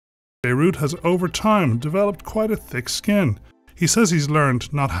Beirut has over time developed quite a thick skin. He says he's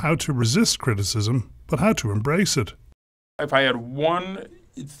learned not how to resist criticism, but how to embrace it. If I had one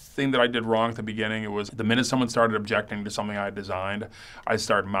thing that I did wrong at the beginning, it was the minute someone started objecting to something I had designed, I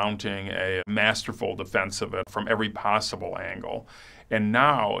started mounting a masterful defense of it from every possible angle. And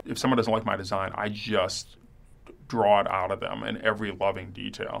now, if someone doesn't like my design, I just draw it out of them in every loving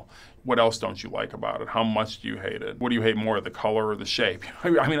detail. What else don't you like about it? How much do you hate it? What do you hate more, the color or the shape?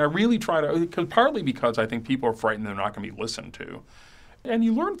 I mean, I really try to, partly because I think people are frightened they're not going to be listened to. And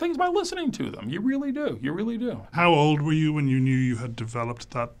you learn things by listening to them. You really do. You really do. How old were you when you knew you had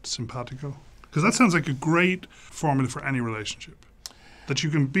developed that simpatico? Because that sounds like a great formula for any relationship. That you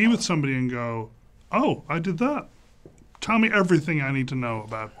can be with somebody and go, oh, I did that. Tell me everything I need to know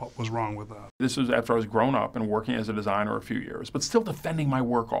about what was wrong with that. This was after I was grown up and working as a designer a few years, but still defending my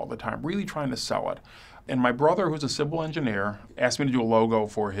work all the time, really trying to sell it. And my brother, who's a civil engineer, asked me to do a logo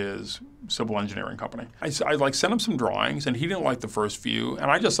for his civil engineering company. I sent him some drawings, and he didn't like the first few,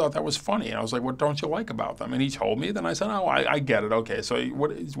 and I just thought that was funny. And I was like, what don't you like about them? And he told me. Then I said, oh, I get it. Okay, so what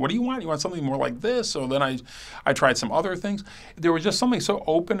do you want? You want something more like this? So then I tried some other things. There was just something so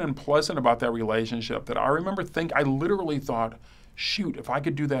open and pleasant about that relationship that I remember I literally thought, shoot, if I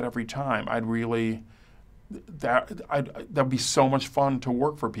could do that every time, that'd be so much fun to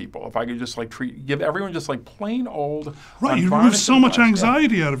work for people. If I could just give everyone just like plain old. Right, you remove so much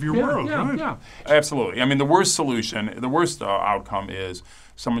anxiety out of your world, right? Yeah, absolutely. I mean, the worst outcome is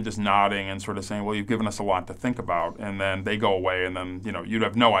someone just nodding and sort of saying, well, you've given us a lot to think about, and then they go away, and then you'd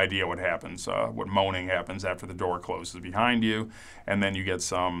have no idea what happens, what moaning happens after the door closes behind you, and then you get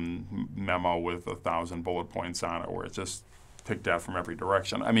some memo with 1,000 bullet points on it where it's just picked out from every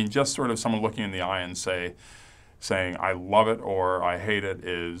direction. I mean, just sort of someone looking in the eye and saying, I love it or I hate it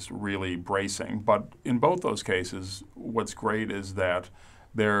is really bracing. But in both those cases, what's great is that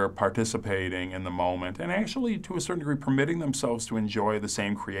they're participating in the moment and actually, to a certain degree, permitting themselves to enjoy the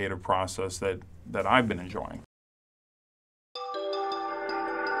same creative process that I've been enjoying.